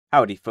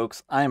Howdy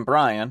folks, I'm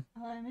Brian,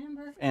 I'm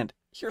Amber. and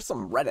here's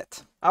some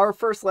Reddit. Our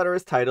first letter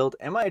is titled,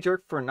 Am I a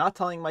jerk for not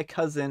telling my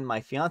cousin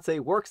my fiance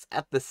works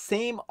at the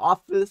same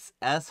office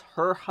as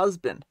her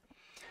husband?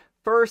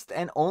 First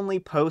and only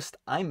post,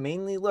 I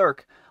mainly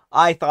lurk.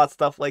 I thought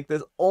stuff like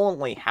this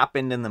only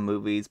happened in the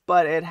movies,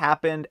 but it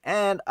happened,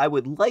 and I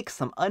would like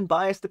some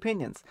unbiased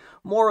opinions,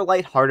 more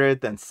lighthearted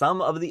than some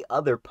of the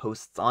other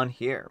posts on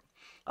here.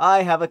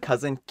 I have a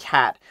cousin,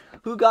 Kat,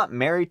 who got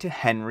married to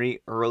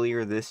Henry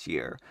earlier this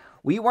year.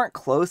 We weren't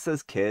close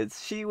as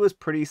kids, she was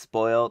pretty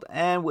spoiled,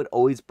 and would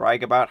always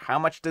brag about how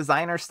much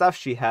designer stuff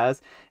she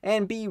has,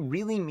 and be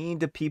really mean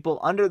to people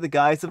under the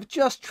guise of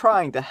just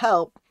trying to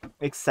help,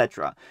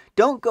 etc.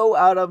 Don't go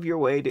out of your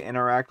way to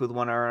interact with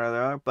one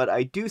another, but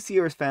I do see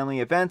her as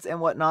family events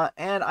and whatnot,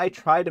 and I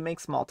try to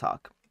make small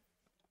talk.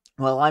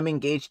 Well, I'm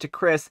engaged to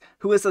Chris,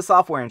 who is a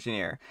software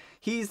engineer.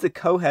 He's the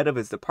co-head of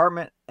his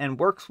department and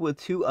works with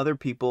two other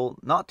people.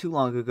 Not too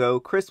long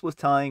ago, Chris was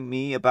telling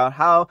me about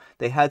how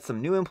they had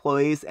some new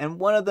employees and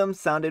one of them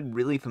sounded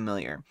really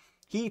familiar.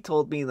 He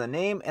told me the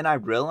name and I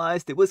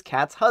realized it was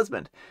Kat's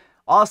husband.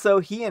 Also,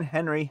 he and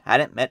Henry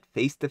hadn't met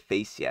face to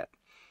face yet.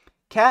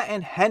 Kat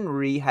and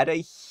Henry had a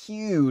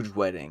huge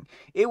wedding.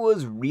 It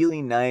was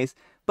really nice,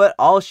 but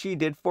all she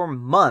did for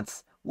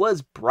months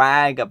was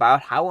brag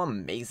about how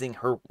amazing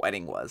her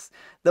wedding was.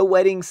 The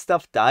wedding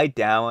stuff died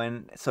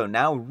down, so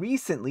now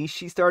recently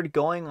she started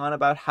going on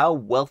about how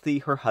wealthy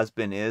her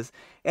husband is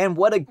and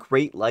what a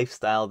great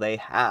lifestyle they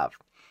have.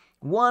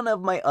 One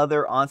of my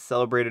other aunts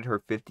celebrated her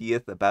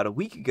 50th about a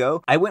week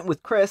ago. I went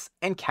with Chris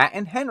and Kat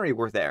and Henry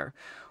were there.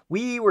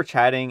 We were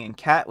chatting and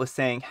Kat was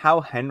saying how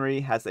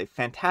Henry has a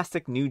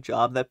fantastic new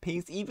job that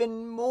pays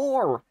even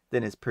more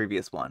than his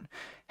previous one.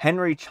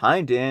 Henry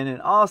chimed in and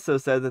also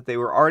said that they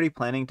were already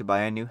planning to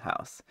buy a new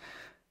house.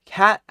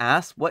 Kat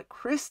asked what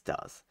Chris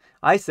does.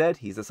 I said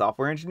he's a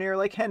software engineer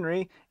like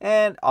Henry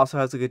and also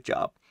has a good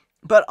job.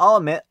 But I'll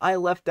admit I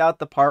left out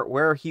the part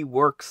where he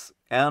works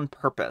on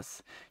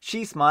purpose.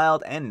 She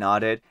smiled and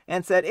nodded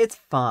and said it's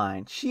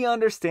fine. She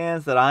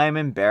understands that I am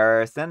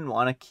embarrassed and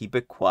want to keep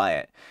it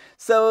quiet.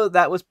 So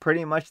that was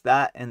pretty much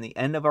that and the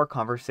end of our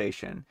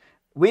conversation.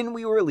 When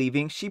we were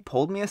leaving, she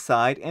pulled me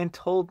aside and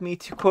told me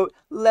to, quote,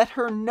 let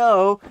her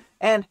know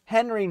and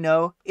Henry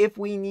know if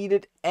we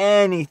needed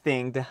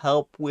anything to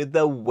help with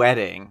the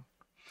wedding.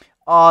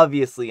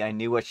 Obviously, I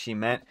knew what she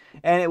meant,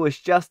 and it was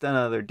just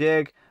another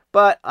dig,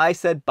 but I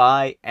said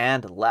bye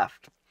and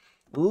left.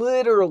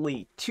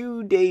 Literally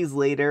 2 days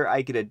later,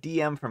 I get a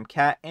DM from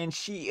Kat, and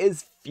she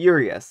is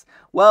furious,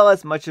 well,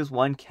 as much as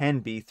one can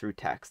be through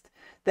text,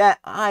 that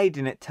I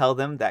didn't tell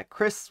them that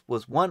Chris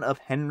was one of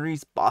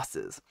Henry's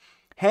bosses.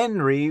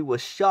 Henry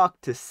was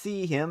shocked to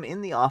see him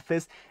in the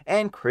office,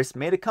 and Chris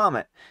made a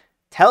comment.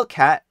 Tell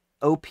Kat,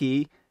 OP,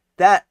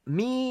 that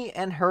me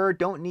and her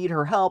don't need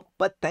her help,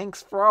 but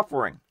thanks for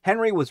offering.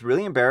 Henry was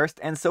really embarrassed,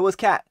 and so was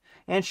Kat.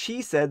 And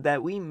she said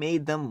that we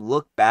made them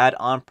look bad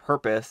on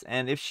purpose,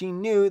 and if she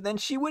knew, then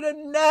she would have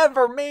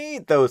never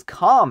made those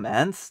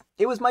comments.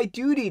 It was my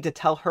duty to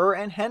tell her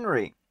and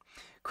Henry.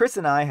 Chris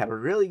and I had a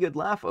really good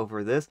laugh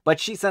over this, but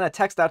she sent a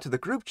text out to the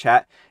group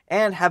chat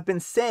and have been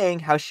saying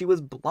how she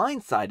was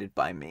blindsided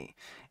by me.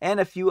 And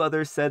a few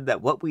others said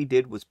that what we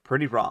did was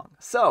pretty wrong.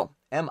 So,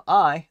 am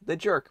I the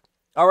jerk?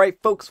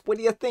 Alright folks, what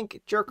do you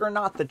think? Jerk or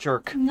not the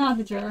jerk? Not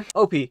the jerk.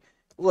 Opie,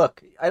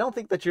 look, I don't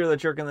think that you're the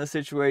jerk in this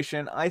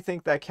situation. I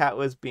think that Kat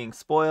was being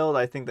spoiled.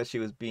 I think that she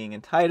was being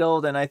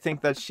entitled. And I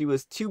think that she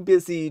was too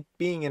busy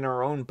being in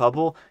her own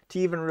bubble to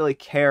even really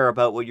care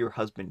about what your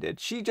husband did.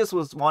 She just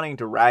was wanting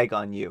to rag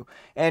on you.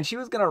 And she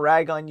was going to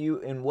rag on you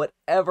in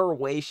whatever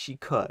way she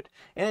could.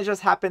 And it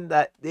just happened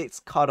that it's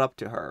caught up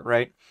to her,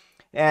 right?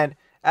 And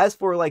as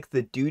for like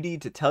the duty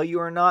to tell you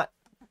or not,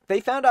 they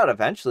found out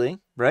eventually,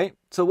 right?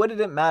 So what did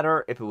it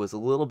matter if it was a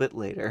little bit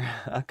later,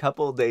 a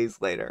couple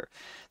days later?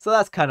 So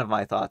that's kind of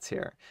my thoughts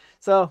here.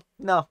 So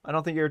no, I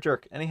don't think you're a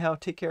jerk. Anyhow,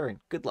 take care and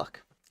good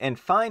luck. And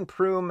Fine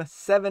Proom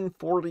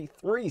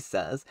 743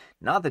 says,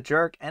 not the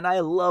jerk, and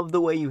I love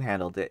the way you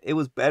handled it. It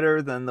was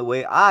better than the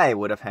way I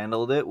would have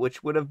handled it,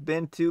 which would have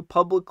been to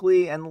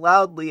publicly and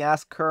loudly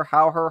ask her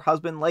how her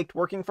husband liked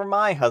working for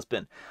my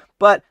husband.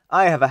 But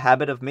I have a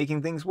habit of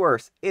making things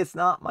worse. It's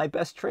not my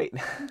best trait.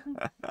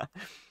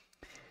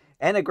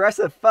 And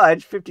Aggressive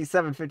Fudge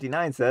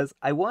 5759 says,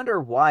 I wonder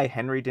why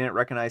Henry didn't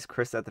recognize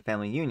Chris at the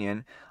family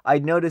union.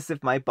 I'd notice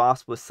if my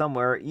boss was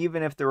somewhere,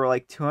 even if there were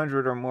like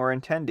 200 or more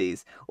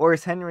attendees. Or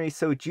is Henry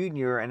so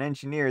junior and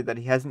engineer that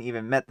he hasn't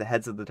even met the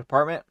heads of the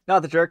department?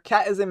 Not the jerk.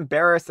 Kat is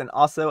embarrassed and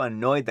also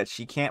annoyed that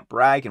she can't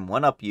brag and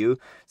one-up you,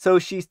 so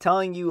she's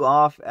telling you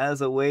off as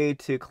a way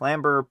to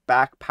clamber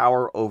back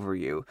power over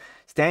you.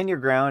 Stand your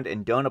ground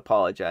and don't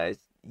apologize.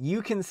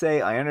 You can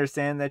say, I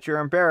understand that you're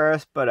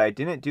embarrassed, but I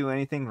didn't do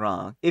anything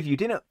wrong. If you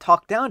didn't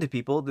talk down to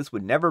people, this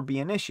would never be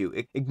an issue.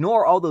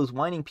 Ignore all those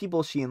whining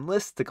people she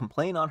enlists to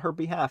complain on her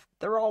behalf.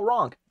 They're all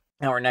wrong.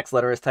 Now our next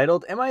letter is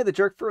titled, Am I the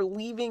jerk for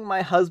leaving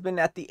my husband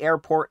at the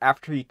airport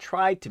after he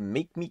tried to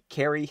make me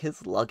carry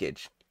his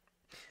luggage?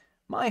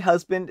 My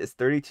husband is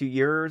 32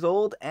 years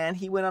old and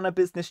he went on a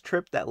business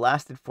trip that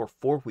lasted for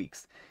 4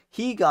 weeks.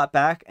 He got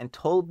back and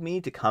told me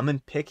to come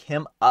and pick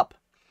him up.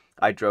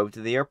 I drove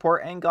to the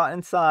airport and got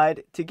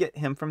inside to get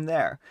him from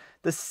there.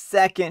 The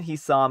second he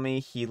saw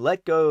me, he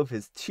let go of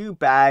his 2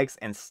 bags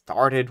and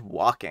started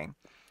walking.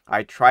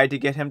 I tried to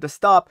get him to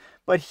stop,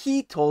 but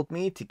he told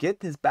me to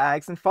get his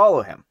bags and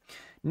follow him.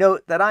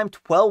 Note that I'm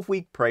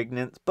 12-week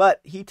pregnant, but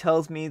he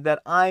tells me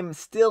that I'm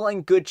still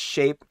in good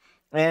shape,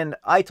 and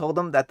I told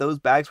him that those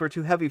bags were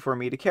too heavy for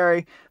me to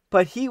carry,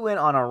 but he went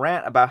on a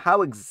rant about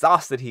how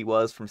exhausted he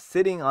was from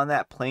sitting on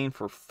that plane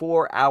for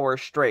 4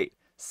 hours straight.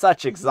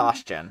 Such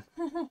exhaustion.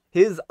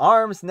 His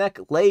arms, neck,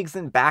 legs,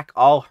 and back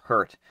all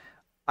hurt.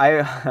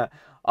 I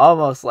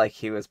almost like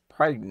he was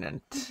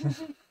pregnant.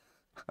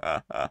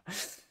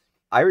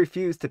 I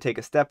refused to take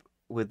a step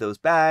with those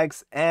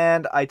bags,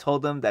 and I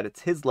told him that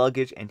it's his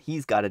luggage and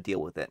he's got to deal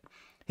with it.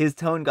 His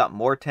tone got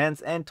more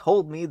tense and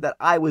told me that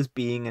I was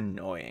being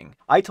annoying.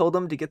 I told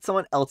him to get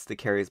someone else to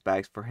carry his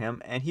bags for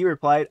him, and he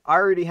replied, "I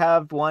already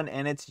have one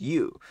and it's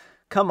you.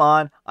 Come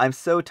on, I'm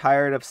so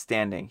tired of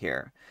standing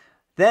here."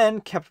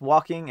 Then kept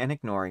walking and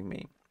ignoring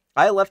me.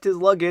 I left his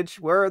luggage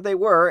where they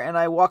were and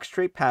I walked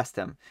straight past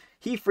him.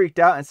 He freaked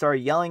out and started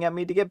yelling at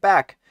me to get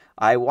back.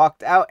 I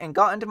walked out and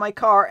got into my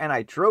car and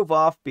I drove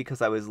off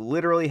because I was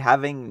literally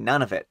having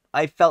none of it.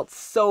 I felt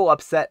so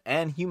upset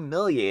and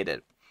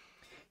humiliated.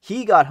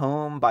 He got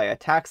home by a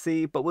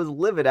taxi but was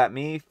livid at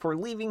me for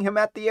leaving him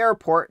at the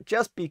airport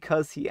just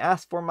because he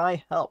asked for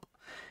my help.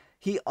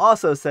 He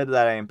also said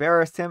that I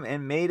embarrassed him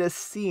and made a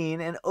scene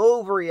and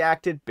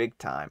overreacted big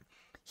time.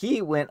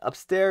 He went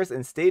upstairs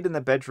and stayed in the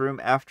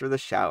bedroom after the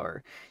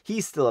shower.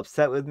 He's still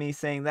upset with me,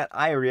 saying that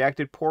I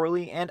reacted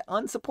poorly and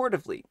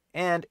unsupportively,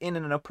 and in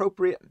an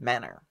inappropriate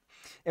manner.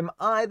 Am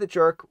I the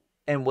jerk,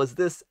 and was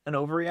this an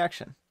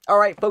overreaction?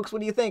 Alright folks, what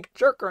do you think?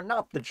 Jerk or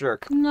not the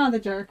jerk? Not the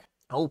jerk.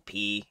 Oh,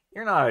 P,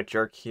 you're not a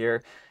jerk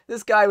here.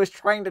 This guy was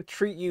trying to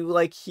treat you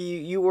like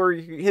you were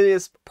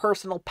his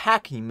personal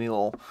packing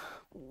mule.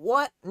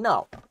 What?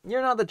 No,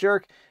 you're not the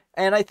jerk.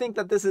 And I think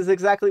that this is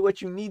exactly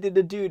what you needed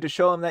to do to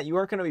show him that you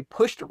weren't going to be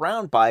pushed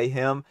around by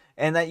him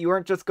and that you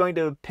weren't just going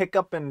to pick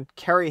up and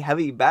carry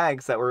heavy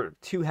bags that were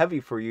too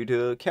heavy for you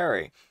to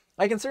carry.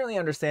 I can certainly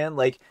understand,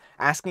 like,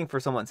 asking for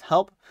someone's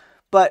help,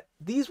 but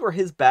these were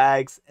his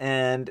bags,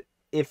 and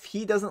if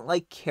he doesn't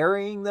like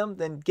carrying them,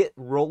 then get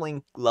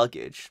rolling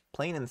luggage.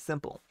 Plain and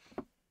simple.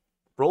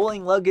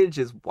 Rolling luggage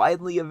is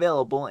widely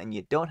available and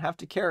you don't have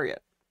to carry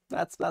it.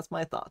 That's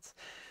my thoughts.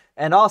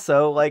 And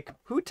also, like,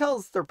 who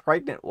tells their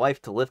pregnant wife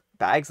to lift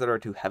bags that are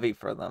too heavy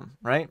for them,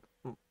 right?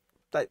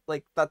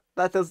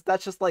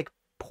 That's just like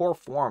poor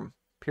form,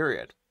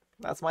 period.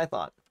 That's my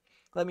thought.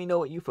 Let me know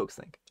what you folks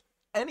think.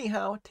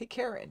 Anyhow, take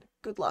care and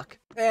good luck.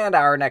 And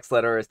our next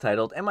letter is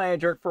titled, "Am I a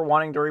jerk for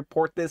wanting to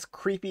report this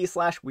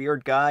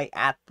creepy/weird guy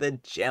at the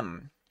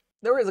gym?"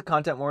 There is a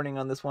content warning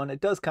on this one. It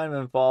does kind of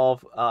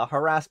involve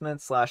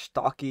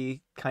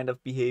harassment/stalky kind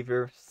of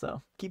behavior,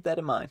 so keep that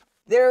in mind.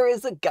 There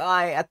is a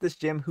guy at this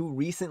gym who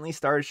recently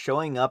started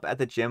showing up at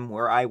the gym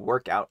where I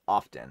work out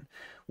often.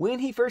 When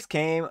he first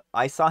came,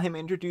 I saw him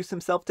introduce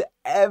himself to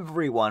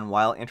everyone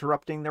while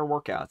interrupting their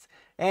workouts,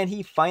 and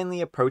he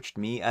finally approached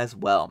me as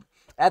well.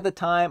 At the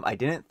time, I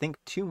didn't think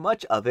too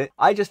much of it.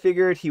 I just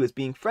figured he was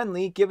being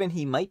friendly given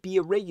he might be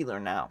a regular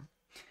now.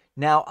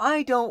 Now,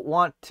 I don't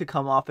want to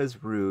come off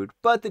as rude,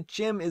 but the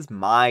gym is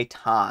my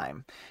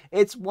time.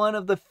 It's one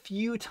of the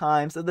few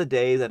times of the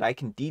day that I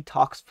can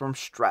detox from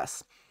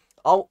stress.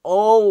 I'll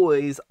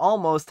always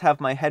almost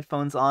have my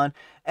headphones on,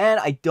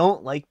 and I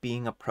don't like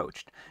being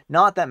approached.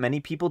 Not that many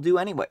people do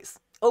anyways.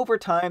 Over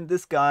time,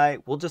 this guy,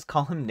 we'll just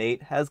call him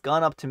Nate, has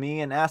gone up to me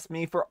and asked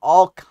me for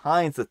all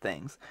kinds of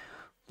things.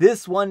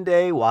 This one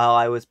day, while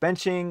I was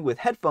benching with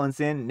headphones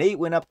in, Nate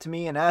went up to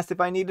me and asked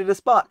if I needed a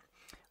spot.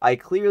 I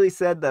clearly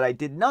said that I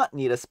did not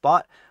need a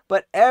spot,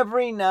 but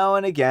every now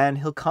and again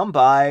he'll come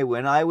by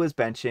when I was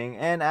benching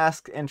and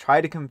ask and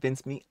try to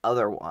convince me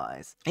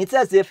otherwise. It's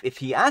as if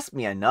he asked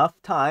me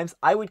enough times,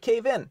 I would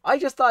cave in. I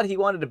just thought he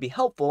wanted to be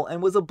helpful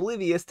and was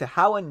oblivious to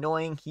how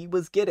annoying he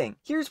was getting.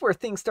 Here's where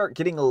things start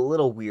getting a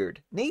little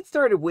weird. Nate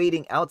started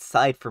waiting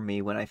outside for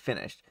me when I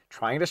finished,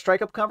 trying to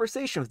strike up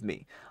conversation with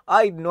me.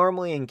 I'd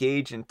normally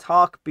engage and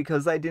talk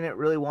because I didn't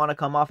really want to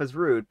come off as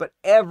rude, but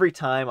every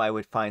time I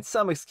would find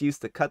some excuse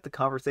to cut the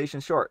conversation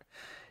short.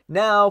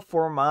 Now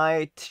for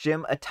my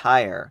gym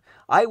attire.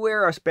 I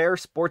wear a spare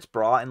sports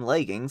bra and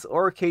leggings,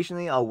 or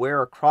occasionally I'll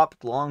wear a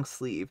cropped long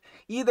sleeve.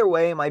 Either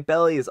way, my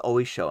belly is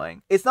always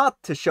showing. It's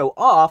not to show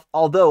off,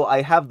 although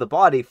I have the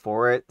body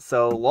for it,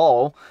 so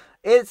lol.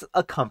 It's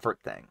a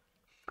comfort thing.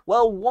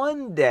 Well,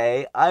 one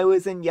day I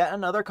was in yet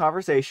another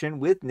conversation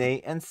with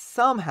Nate, and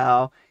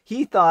somehow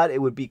he thought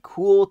it would be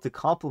cool to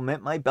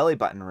compliment my belly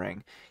button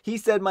ring. He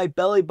said my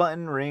belly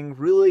button ring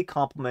really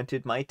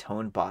complimented my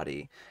toned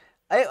body.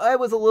 I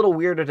was a little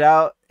weirded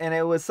out, and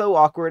it was so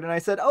awkward, and I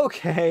said,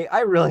 okay,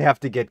 I really have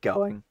to get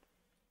going.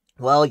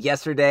 Well,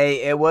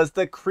 yesterday it was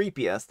the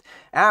creepiest.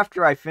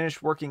 After I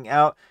finished working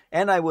out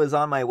and I was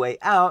on my way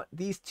out,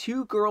 these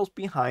two girls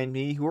behind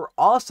me who were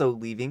also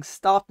leaving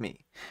stopped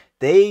me.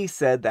 They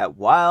said that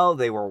while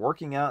they were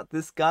working out,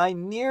 this guy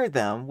near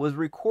them was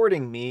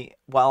recording me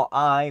while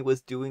I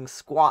was doing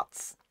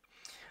squats.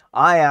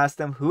 I asked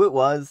them who it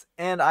was,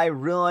 and I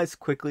realized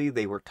quickly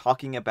they were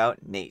talking about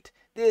Nate.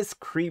 This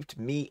creeped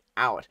me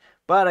out,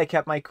 but I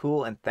kept my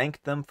cool and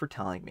thanked them for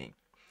telling me.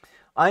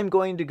 I'm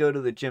going to go to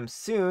the gym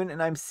soon,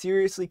 and I'm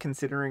seriously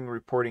considering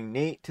reporting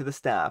Nate to the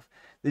staff.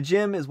 The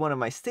gym is one of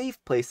my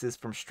safe places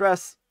from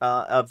stress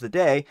of the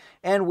day,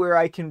 and where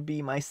I can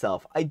be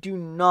myself. I do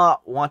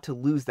not want to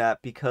lose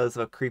that because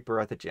of a creeper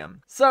at the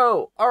gym.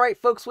 So,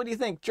 alright folks, what do you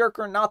think? Jerk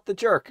or not the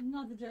jerk?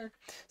 Not the jerk.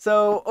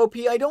 So, OP,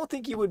 I don't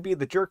think you would be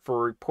the jerk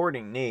for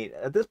reporting Nate.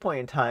 At this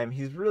point in time,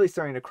 he's really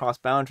starting to cross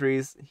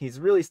boundaries. He's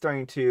really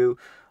starting to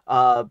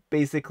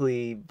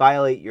basically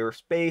violate your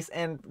space,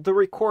 and the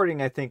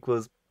recording, I think,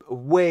 was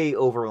way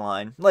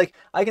overline. Like,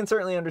 I can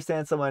certainly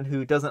understand someone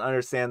who doesn't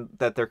understand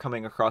that they're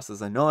coming across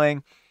as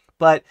annoying,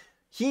 but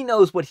he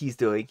knows what he's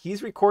doing.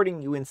 He's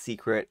recording you in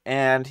secret,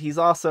 and he's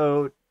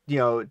also, you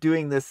know,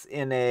 doing this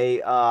in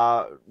a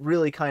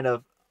really kind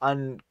of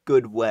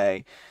ungood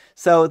way.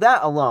 So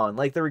that alone,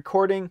 like the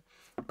recording,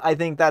 I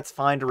think that's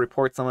fine to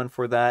report someone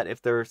for that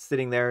if they're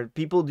sitting there.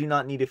 People do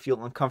not need to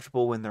feel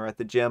uncomfortable when they're at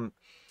the gym.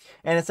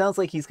 And it sounds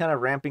like he's kind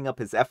of ramping up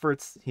his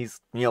efforts. He's,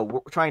 you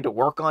know, trying to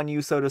work on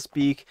you, so to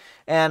speak.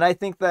 And I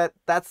think that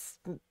that's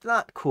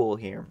not cool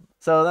here.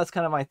 So that's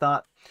kind of my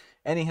thought.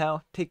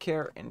 Anyhow, take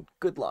care and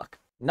good luck.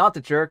 Not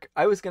the jerk.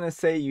 I was going to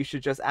say you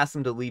should just ask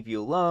them to leave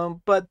you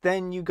alone, but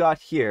then you got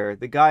here.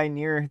 The guy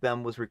near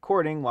them was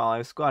recording while I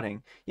was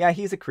squatting. Yeah,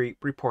 he's a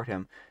creep. Report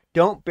him.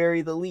 Don't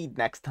bury the lead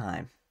next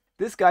time.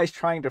 This guy's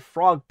trying to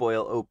frog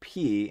boil OP,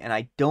 and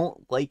I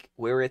don't like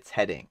where it's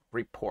heading.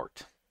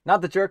 Report.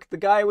 Not the jerk, the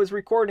guy was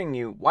recording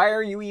you. Why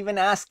are you even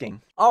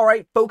asking?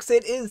 Alright, folks,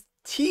 it is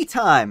tea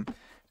time.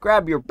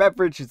 Grab your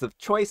beverages of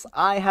choice.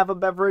 I have a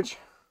beverage.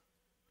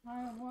 I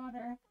have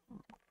water.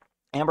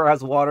 Amber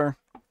has water.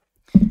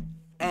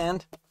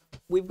 And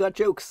we've got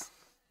jokes.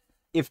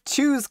 If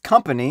two's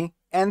company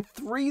and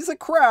three's a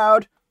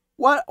crowd,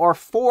 what are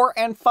 4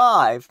 and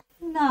 5?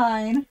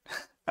 9.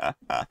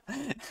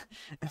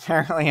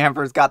 Apparently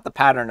Amber's got the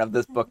pattern of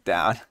this book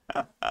down.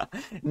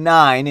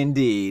 9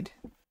 indeed.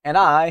 And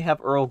I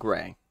have Earl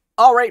Grey.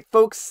 Alright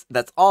folks,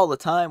 that's all the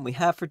time we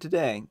have for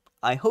today.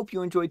 I hope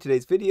you enjoyed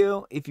today's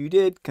video. If you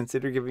did,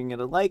 consider giving it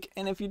a like,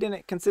 and if you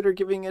didn't, consider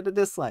giving it a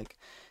dislike.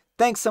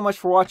 Thanks so much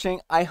for watching.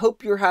 I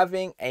hope you're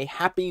having a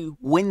happy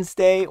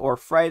Wednesday or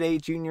Friday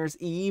Junior's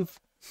Eve.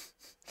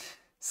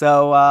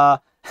 So,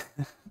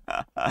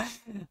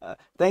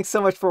 thanks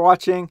so much for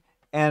watching,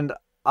 and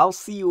I'll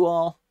see you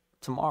all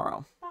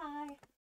tomorrow.